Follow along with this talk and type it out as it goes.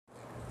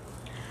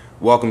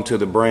Welcome to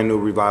the Brand New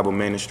Revival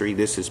Ministry.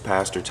 This is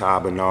Pastor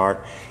Todd Bernard,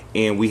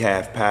 and we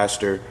have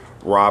Pastor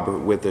Robert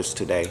with us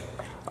today.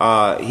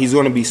 He's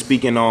going to be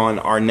speaking on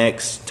our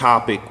next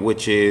topic,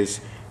 which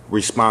is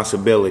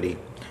responsibility.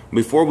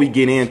 Before we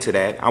get into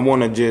that, I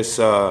want to just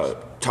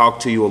talk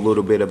to you a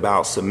little bit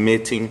about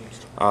submitting,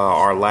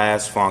 our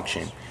last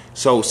function.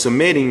 So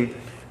submitting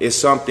is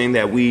something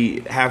that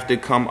we have to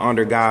come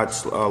under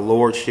God's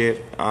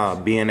lordship,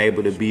 being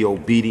able to be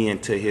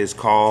obedient to his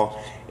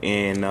call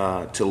and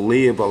to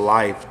live a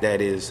life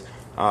that is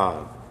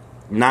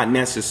not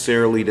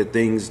necessarily the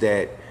things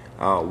that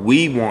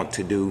we want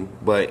to do,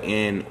 but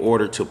in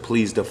order to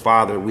please the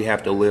Father, we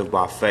have to live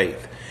by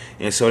faith.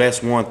 And so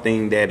that's one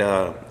thing that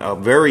a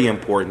very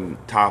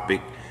important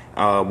topic.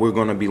 We're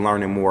going to be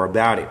learning more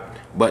about it.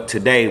 But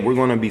today we're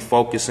going to be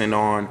focusing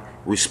on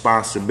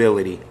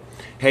responsibility.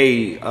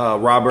 Hey,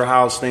 Robert,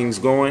 how's things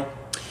going?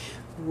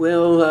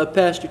 Well,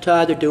 Pastor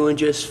Todd, they're doing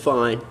just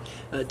fine.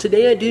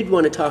 Today I did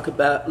want to talk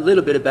a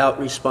little bit about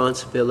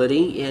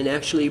responsibility, and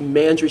actually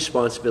man's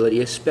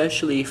responsibility,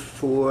 especially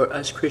for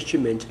us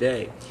Christian men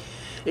today.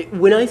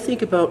 When I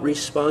think about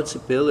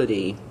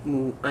responsibility,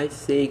 I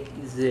think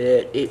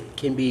that it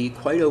can be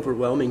quite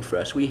overwhelming for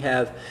us. We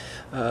have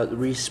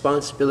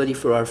responsibility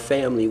for our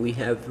family. We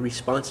have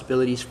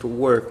responsibilities for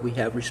work. We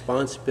have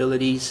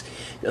responsibilities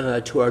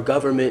to our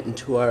government and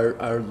to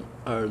our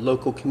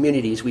local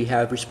communities. We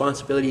have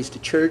responsibilities to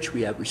church.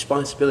 We have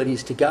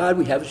responsibilities to God.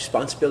 We have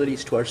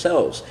responsibilities to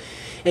ourselves.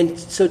 And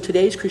so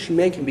today's Christian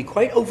men can be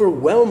quite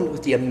overwhelmed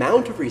with the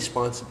amount of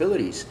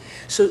responsibilities.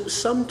 So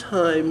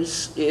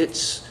sometimes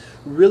it's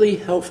really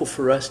helpful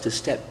for us to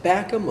step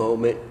back a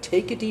moment,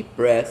 take a deep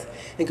breath,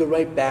 and go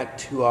right back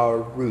to our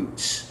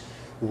roots,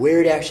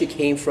 where it actually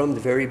came from, the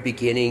very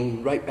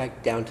beginning, right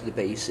back down to the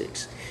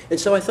basics. And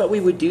so I thought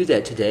we would do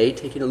that today,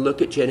 taking a look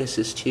at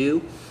Genesis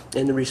 2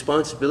 and the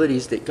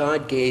responsibilities that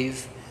God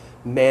gave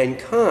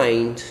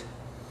mankind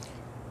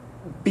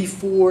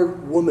before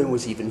woman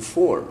was even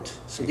formed.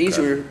 So these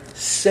are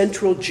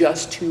central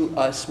just to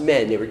us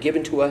men. They were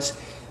given to us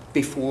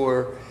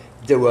before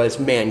there was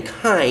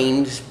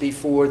mankind,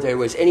 before there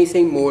was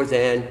anything more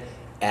than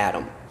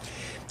Adam.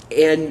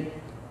 And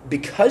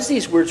because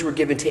these words were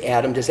given to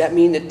Adam, does that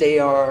mean that they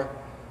are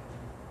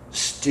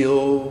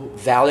still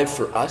valid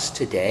for us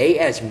today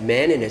as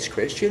men and as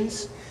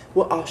Christians?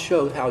 Well, I'll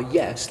show how,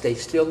 yes, they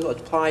still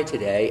apply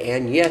today,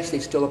 and yes, they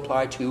still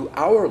apply to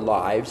our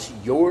lives,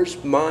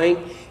 yours,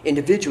 mine,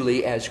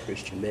 individually as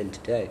Christian men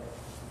today.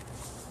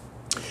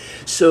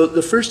 So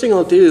the first thing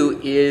I'll do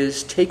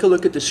is take a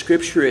look at the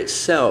scripture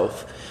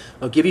itself.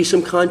 I'll give you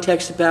some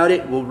context about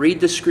it. We'll read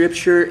the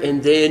scripture,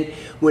 and then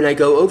when I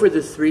go over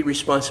the three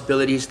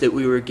responsibilities that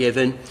we were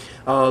given,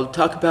 I'll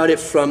talk about it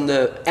from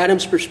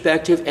Adam's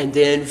perspective and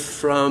then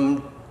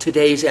from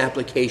today's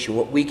application,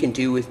 what we can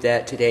do with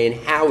that today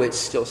and how it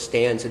still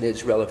stands and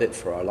is relevant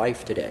for our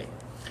life today.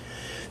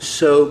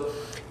 So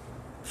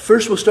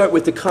first we'll start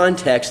with the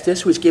context.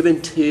 This was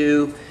given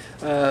to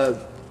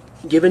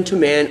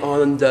man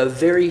on the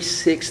very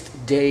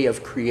sixth day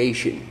of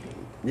creation.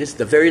 This is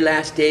the very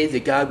last day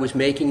that God was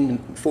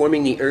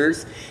forming the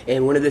earth,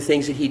 and one of the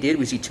things that he did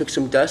was he took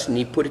some dust and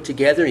he put it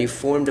together and he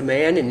formed a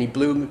man and he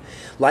blew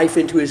life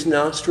into his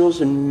nostrils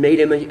and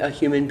made him a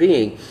human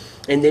being.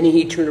 And then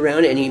he turned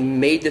around and he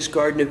made this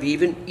Garden of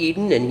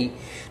Eden, and he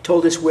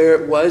told us where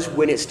it was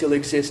when it still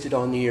existed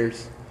on the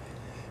earth.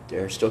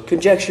 There's still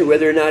conjecture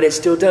whether or not it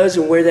still does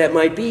and where that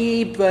might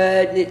be,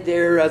 but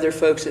there are other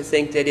folks that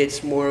think that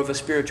it's more of a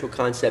spiritual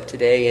concept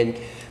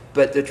today,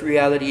 but the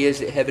reality is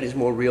that heaven is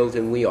more real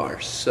than we are.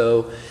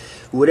 So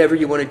whatever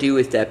you want to do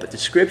with that. But the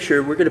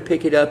scripture, we're going to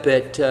pick it up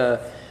at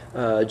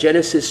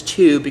Genesis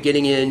 2,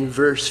 beginning in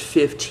verse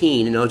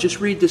 15. And I'll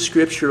just read the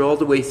scripture all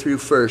the way through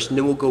first, and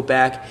then we'll go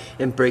back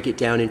and break it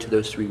down into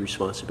those three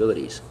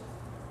responsibilities.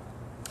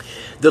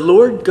 The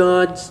Lord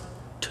God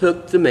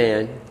took the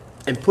man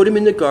and put him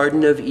in the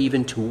Garden of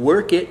Eden to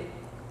work it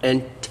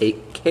and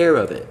take care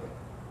of it.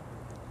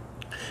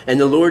 And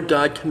the Lord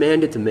God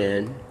commanded the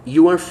man,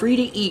 "You are free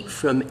to eat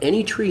from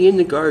any tree in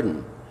the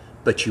garden,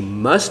 but you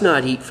must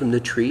not eat from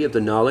the tree of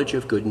the knowledge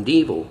of good and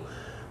evil,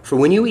 for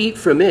when you eat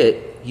from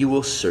it, you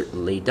will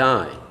certainly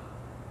die."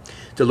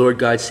 The Lord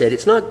God said,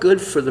 "It's not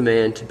good for the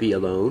man to be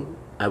alone.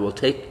 I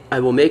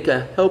will make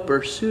a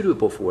helper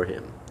suitable for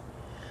him."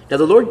 Now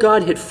the Lord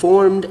God had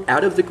formed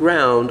out of the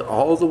ground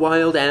all the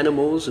wild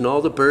animals and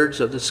all the birds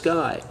of the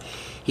sky.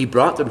 He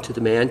brought them to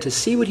the man to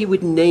see what he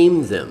would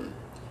name them.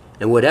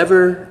 And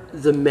whatever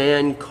the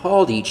man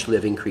called each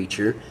living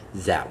creature,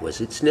 that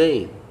was its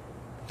name.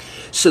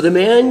 So the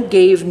man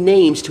gave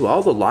names to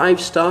all the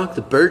livestock,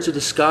 the birds of the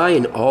sky,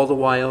 and all the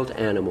wild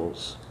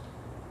animals.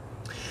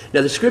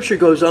 Now the scripture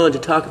goes on to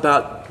talk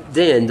about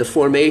then the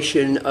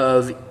formation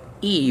of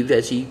Eve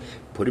as he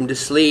put him to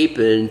sleep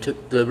and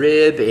took the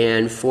rib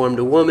and formed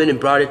a woman and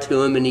brought it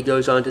to him. And he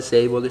goes on to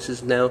say, well, this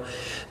is now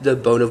the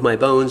bone of my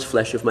bones,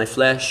 flesh of my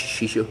flesh.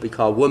 She shall be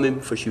called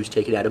woman, for she was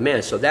taken out of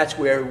man. So that's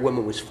where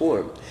woman was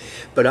formed.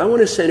 But I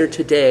want to center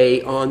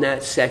today on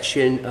that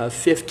section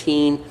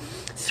 15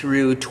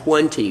 through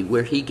 20,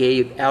 where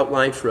he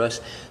outlined for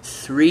us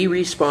 3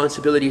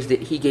 responsibilities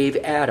that he gave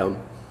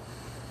Adam.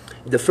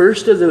 The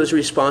first of those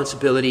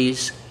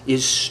responsibilities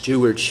is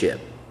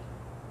stewardship.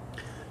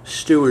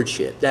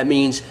 Stewardship. That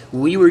means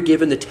we were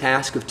given the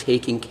task of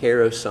taking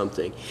care of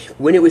something.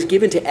 When it was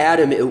given to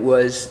Adam, it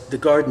was the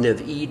Garden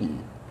of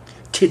Eden.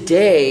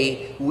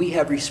 Today, we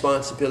have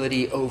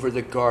responsibility over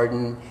the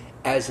garden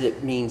as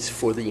it means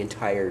for the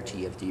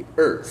entirety of the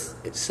earth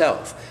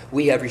itself.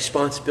 We have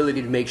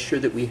responsibility to make sure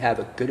that we have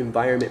a good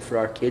environment for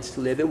our kids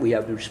to live in. We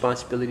have the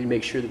responsibility to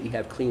make sure that we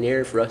have clean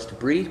air for us to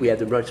breathe. We have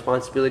the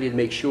responsibility to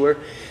make sure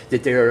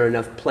that there are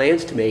enough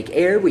plants to make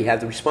air. We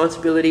have the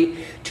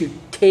responsibility to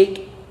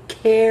take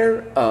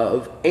care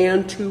of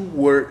and to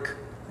work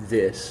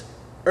this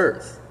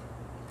earth.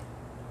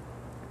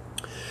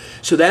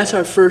 So that's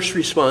our first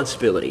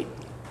responsibility.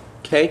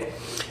 Okay?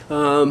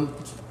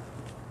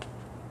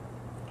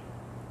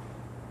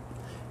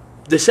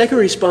 The second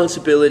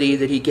responsibility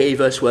that he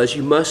gave us was,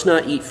 you must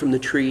not eat from the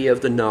tree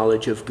of the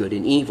knowledge of good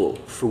and evil,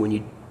 for when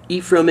you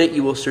eat from it,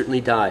 you will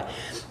certainly die.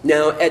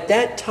 Now, at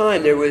that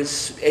time, there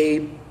was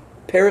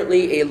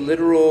apparently a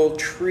literal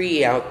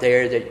tree out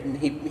there that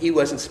he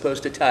wasn't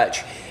supposed to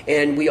touch.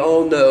 And we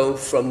all know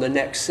from the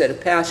next set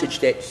of passage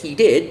that he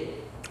did,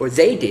 or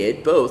they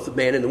did, both the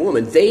man and the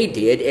woman, they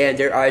did, and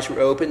their eyes were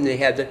open. They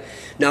had the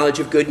knowledge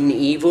of good and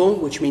evil,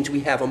 which means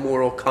we have a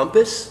moral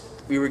compass.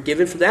 We were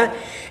given for that.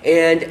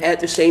 And at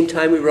the same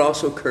time, we were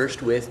also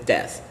cursed with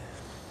death.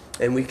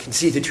 And we can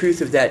see the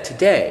truth of that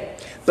today.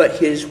 But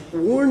his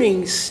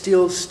warning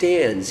still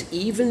stands,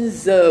 even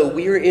though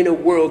we are in a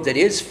world that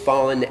is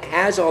fallen, that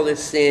has all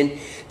this sin,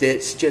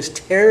 that's just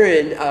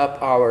tearing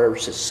up our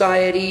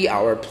society,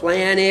 our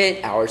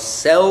planet,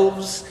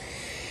 ourselves.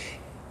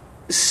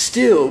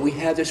 Still, we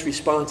have this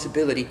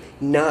responsibility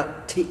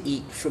not to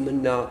eat from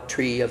the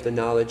tree of the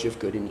knowledge of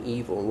good and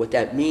evil. And what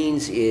that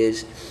means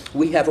is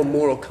we have a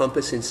moral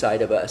compass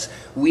inside of us.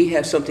 We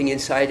have something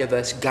inside of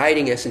us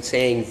guiding us and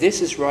saying,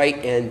 this is right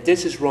and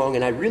this is wrong,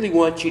 and I really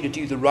want you to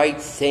do the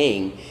right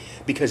thing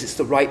because it's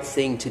the right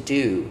thing to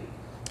do.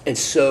 And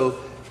so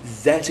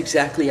that's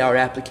exactly our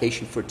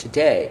application for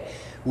today.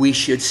 We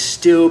should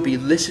still be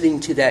listening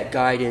to that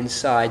guide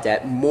inside,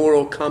 that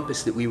moral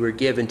compass that we were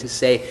given to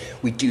say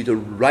we do the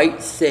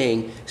right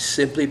thing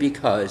simply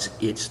because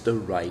it's the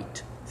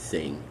right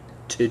thing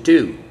to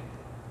do.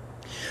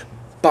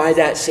 By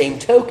that same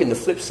token, the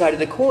flip side of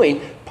the coin,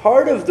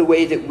 part of the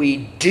way that we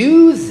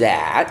do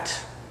that,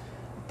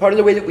 part of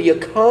the way that we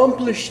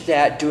accomplish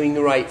that, doing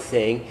the right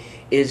thing,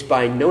 is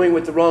by knowing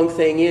what the wrong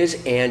thing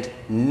is and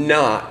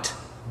not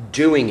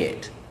doing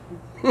it.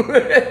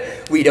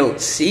 We don't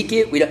seek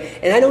it.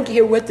 And I don't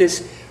care what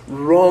this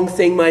wrong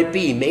thing might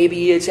be.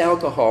 Maybe it's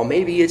alcohol.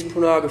 Maybe it's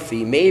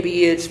pornography.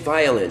 Maybe it's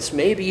violence.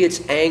 Maybe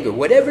it's anger.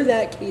 Whatever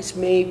that case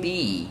may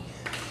be,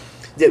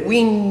 that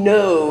we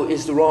know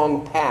is the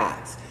wrong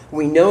path.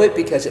 We know it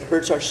because it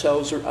hurts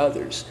ourselves or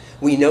others.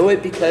 We know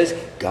it because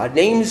God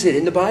names it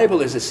in the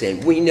Bible as a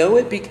sin. We know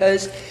it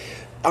because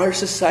our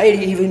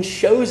society even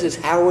shows us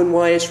how and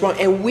why it's wrong.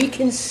 And we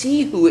can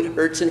see who it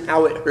hurts and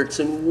how it hurts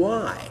and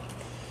why.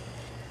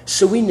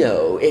 So we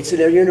know, it's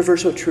a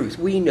universal truth.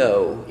 We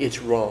know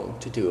it's wrong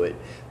to do it.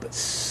 But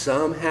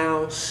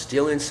somehow,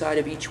 still inside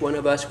of each one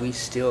of us, we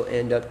still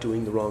end up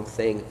doing the wrong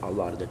thing a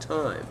lot of the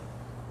time.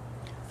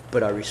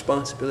 But our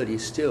responsibility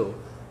is still,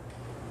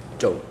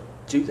 don't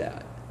do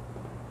that.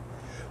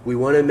 We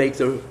want to make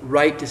the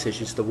right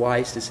decisions, the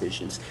wise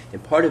decisions.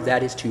 And part of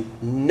that is to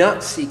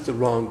not seek the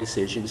wrong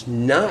decisions,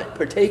 not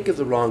partake of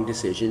the wrong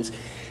decisions,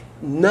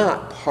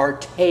 not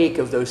partake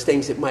of those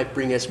things that might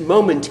bring us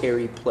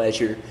momentary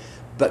pleasure,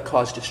 but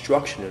cause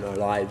destruction in our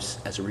lives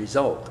as a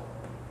result.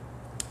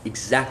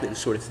 Exactly the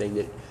sort of thing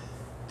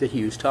that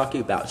he was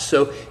talking about.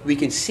 So we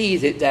can see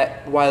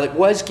that while it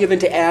was given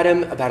to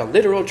Adam about a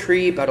literal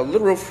tree, about a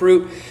literal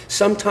fruit,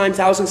 sometime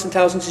thousands and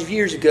thousands of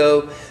years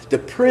ago, the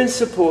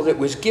principle that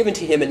was given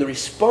to him and the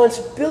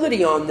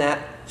responsibility on that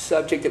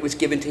subject that was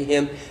given to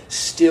him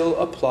still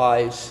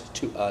applies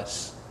to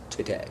us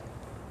today.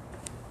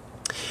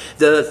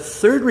 The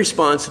third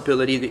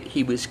responsibility that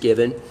he was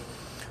given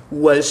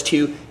was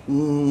to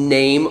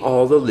name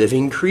all the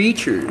living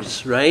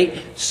creatures,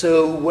 right?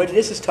 So what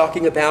this is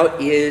talking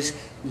about is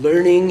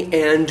learning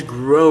and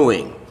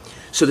growing.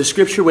 So the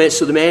scripture went,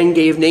 so the man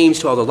gave names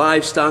to all the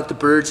livestock, the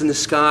birds in the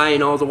sky,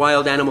 and all the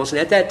wild animals. And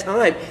at that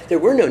time, there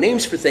were no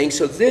names for things,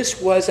 so this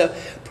was a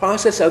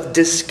process of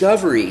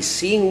discovery,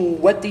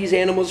 seeing what these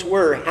animals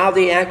were, how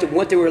they acted,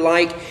 what they were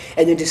like,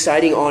 and then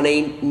deciding on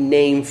a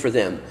name for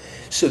them.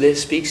 So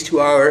this speaks to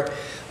our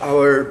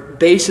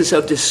basis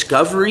of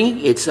discovery.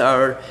 It's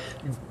our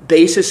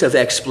basis of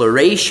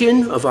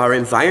exploration of our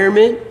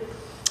environment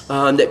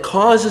that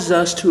causes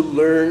us to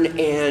learn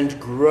and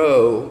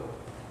grow.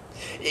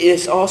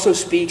 It also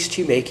speaks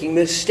to making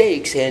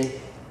mistakes and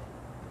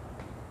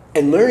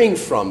learning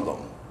from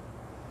them.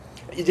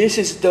 This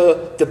is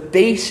the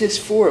basis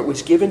for it. It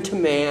was given to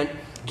man,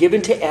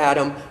 given to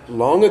Adam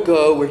long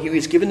ago, where he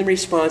was given the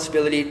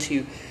responsibility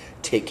to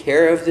take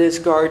care of this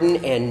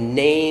garden and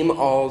name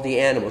all the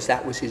animals.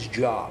 That was his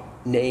job.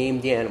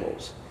 Name the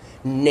animals.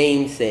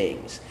 Name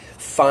things.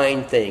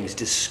 Find things.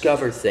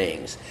 Discover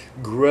things.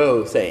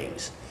 Grow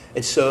things.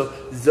 And so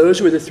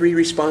those were the 3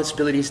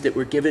 responsibilities that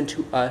were given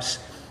to us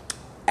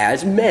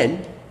as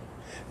men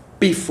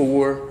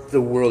before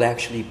the world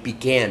actually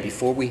began,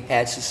 before we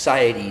had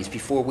societies,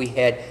 before we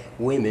had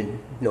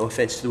women. No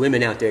offense to the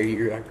women out there.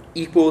 You're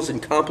equals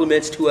and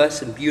complements to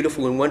us and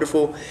beautiful and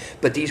wonderful,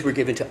 but these were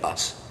given to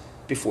us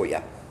before you.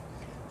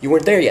 You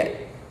weren't there yet.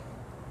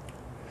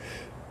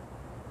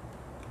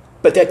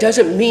 But that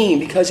doesn't mean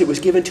because it was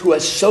given to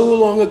us so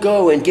long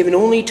ago and given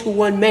only to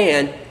one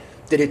man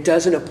that it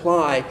doesn't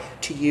apply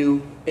to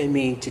you and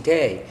me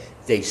today.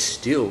 They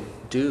still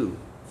do.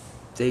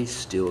 They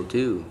still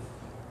do.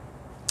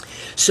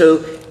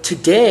 So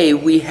today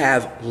we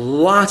have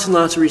lots and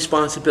lots of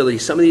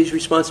responsibilities. Some of these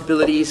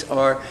responsibilities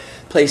are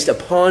placed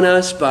upon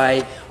us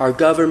by our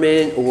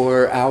government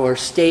or our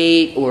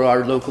state or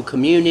our local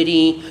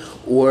community,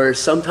 or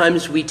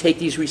sometimes we take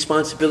these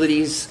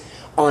responsibilities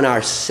on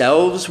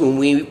ourselves when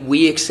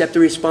we accept the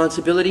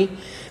responsibility.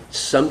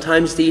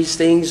 Sometimes these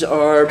things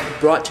are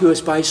brought to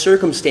us by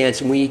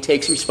circumstance and we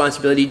take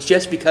responsibility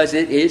just because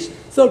it is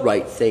the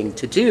right thing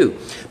to do.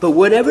 But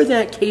whatever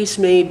that case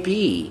may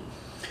be,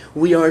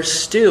 we are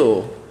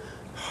still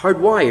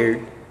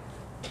hardwired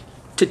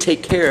to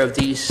take care of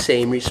these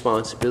same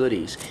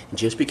responsibilities. And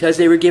just because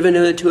they were given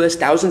to us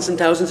thousands and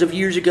thousands of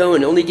years ago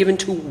and only given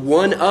to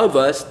one of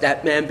us,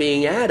 that man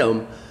being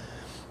Adam,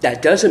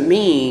 that doesn't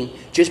mean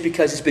just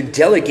because it's been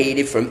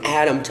delegated from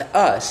Adam to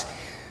us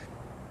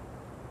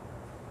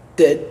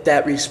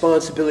that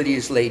responsibility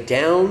is laid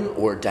down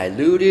or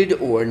diluted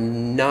or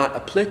not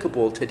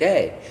applicable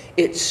today.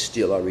 It's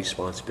still our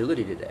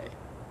responsibility today.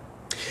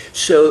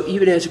 So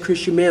even as a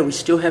Christian man, we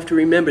still have to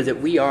remember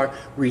that we are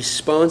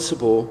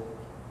responsible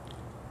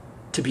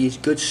to be a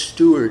good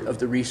steward of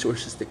the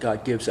resources that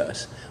God gives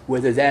us.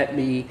 Whether that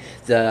be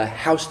the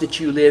house that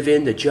you live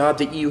in, the job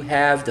that you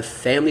have, the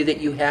family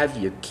that you have,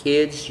 your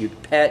kids, your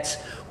pets,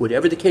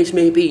 whatever the case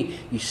may be,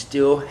 you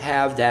still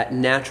have that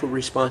natural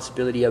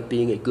responsibility of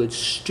being a good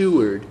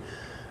steward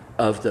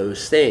of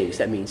those things.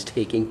 That means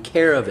taking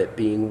care of it,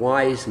 being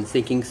wise and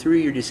thinking through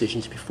your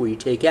decisions before you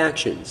take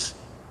actions,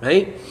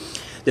 right?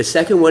 The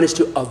second one is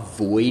to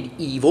avoid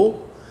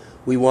evil.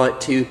 We want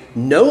to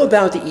know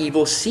about the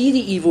evil, see the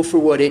evil for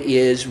what it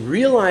is,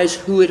 realize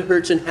who it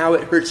hurts and how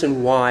it hurts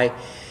and why,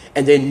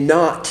 and then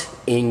not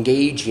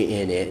engage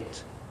in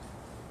it.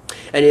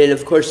 And then,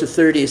 of course, the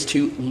third is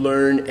to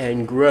learn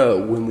and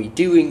grow. When we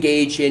do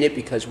engage in it,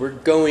 because we're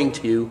hardwired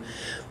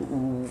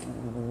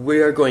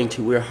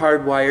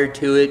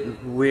to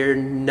it. We're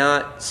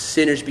not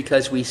sinners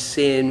because we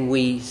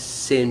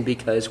sin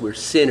because we're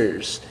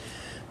sinners.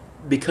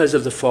 Because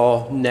of the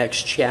fall,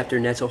 next chapter,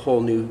 and that's a whole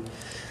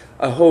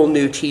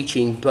new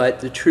teaching. But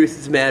the truth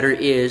of the matter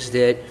is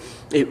that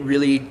it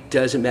really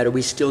doesn't matter.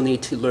 We still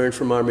need to learn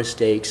from our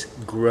mistakes,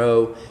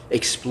 grow,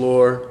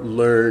 explore,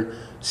 learn,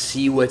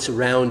 see what's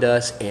around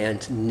us,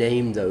 and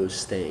name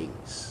those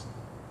things.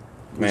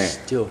 We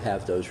still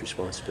have those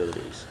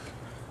responsibilities.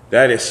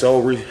 That is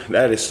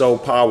so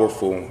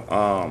powerful.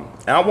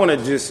 And I want to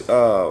just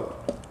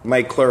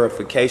make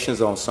clarifications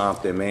on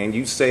something, man.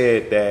 You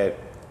said that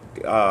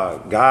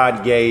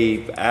God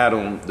gave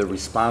Adam the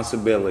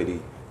responsibility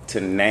to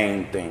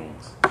name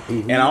things.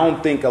 Mm-hmm. And I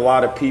don't think a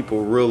lot of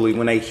people really,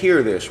 when they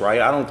hear this, right,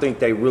 I don't think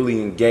they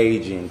really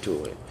engage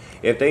into it.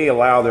 If they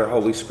allow their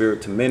Holy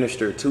Spirit to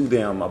minister to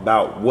them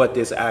about what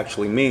this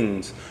actually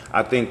means,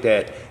 I think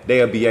that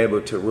they'll be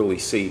able to really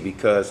see.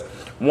 Because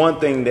one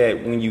thing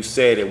that, when you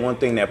said it, one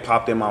thing that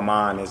popped in my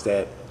mind is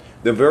that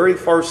the very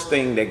first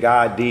thing that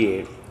God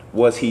did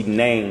was he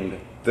named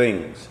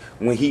things.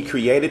 When he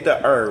created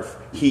the earth,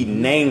 he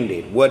named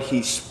it. What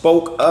he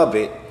spoke of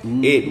it,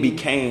 it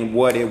became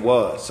what it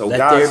was. So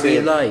God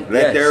said,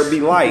 let there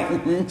be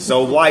light.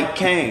 So light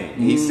came.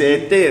 He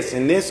said this,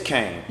 and this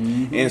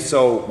came. And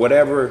so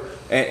whatever,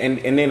 and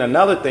then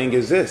another thing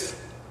is this.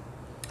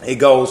 It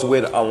goes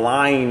with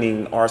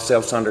aligning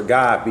ourselves under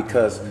God,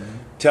 because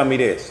tell me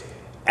this,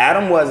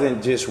 Adam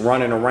wasn't just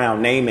running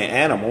around naming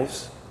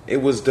animals. It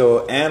was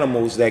the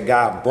animals that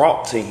God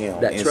brought to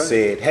him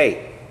said,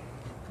 hey,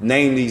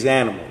 name these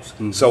animals.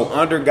 So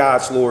under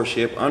God's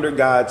lordship, under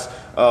God's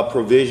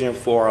provision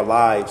for our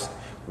lives,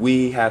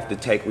 we have to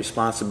take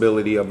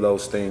responsibility of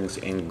those things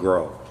and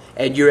grow.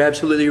 And you're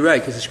absolutely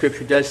right, because the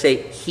scripture does say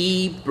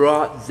he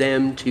brought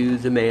them to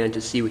the man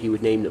to see what he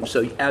would name them.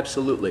 So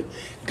absolutely,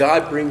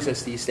 God brings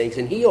us these things,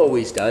 and he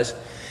always does.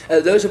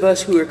 Those of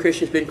us who are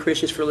Christians, been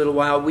Christians for a little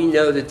while, we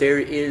know that there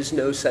is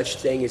no such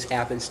thing as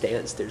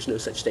happenstance. There's no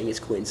such thing as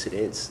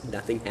coincidence.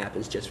 Nothing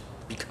happens just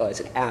because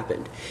it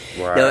happened.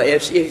 Right. Now,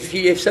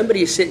 if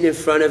somebody is sitting in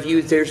front of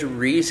you, there's a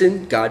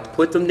reason God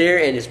put them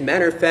there. And as a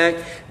matter of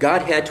fact,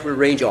 God had to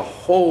arrange a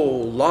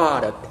whole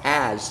lot of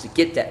paths to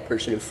get that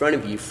person in front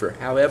of you for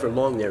however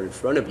long they're in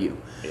front of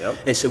you. Yep.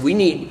 And so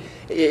it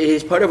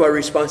is part of our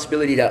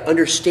responsibility to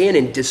understand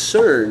and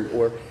discern,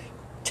 or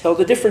tell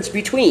the difference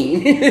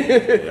between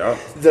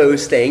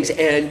those things,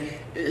 and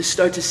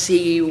start to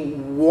see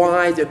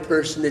why the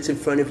person that's in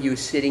front of you is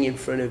sitting in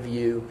front of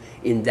you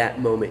in that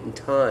moment in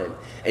time,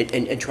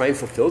 and try and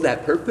fulfill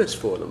that purpose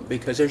for them,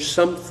 because there's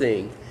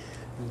something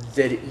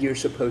that you're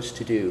supposed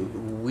to do.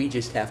 We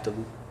just have to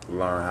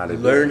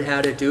learn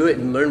how to do it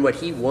and learn what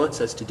he wants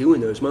us to do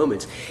in those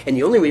moments. And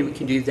the only way we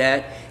can do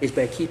that is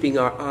by keeping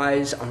our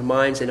eyes, our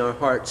minds, and our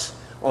hearts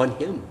on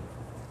him.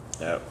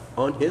 Yep.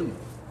 On him.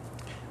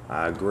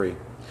 I agree.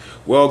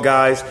 Well,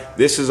 guys,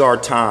 this is our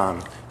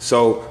time.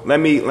 So let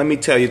me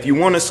tell you, if you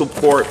want to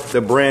support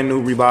the Brand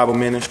New Revival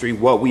Ministry,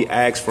 what we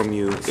ask from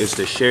you is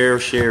to share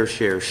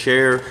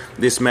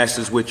this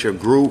message with your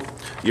group,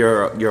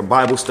 your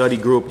Bible study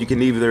group. You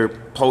can either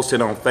post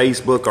it on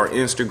Facebook or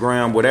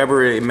Instagram,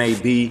 whatever it may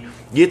be.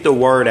 Get the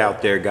word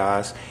out there,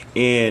 guys.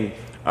 And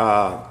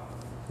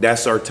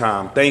that's our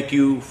time. Thank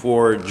you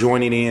for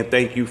joining in.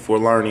 Thank you for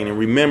learning. And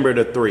remember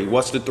the 3.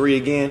 What's the 3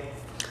 again?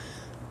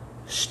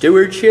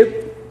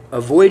 Stewardship,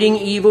 avoiding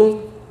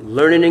evil,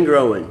 learning and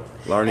growing.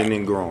 Learning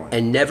and growing.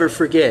 And never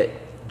forget,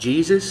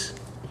 Jesus,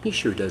 he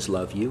sure does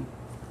love you.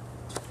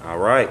 All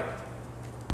right.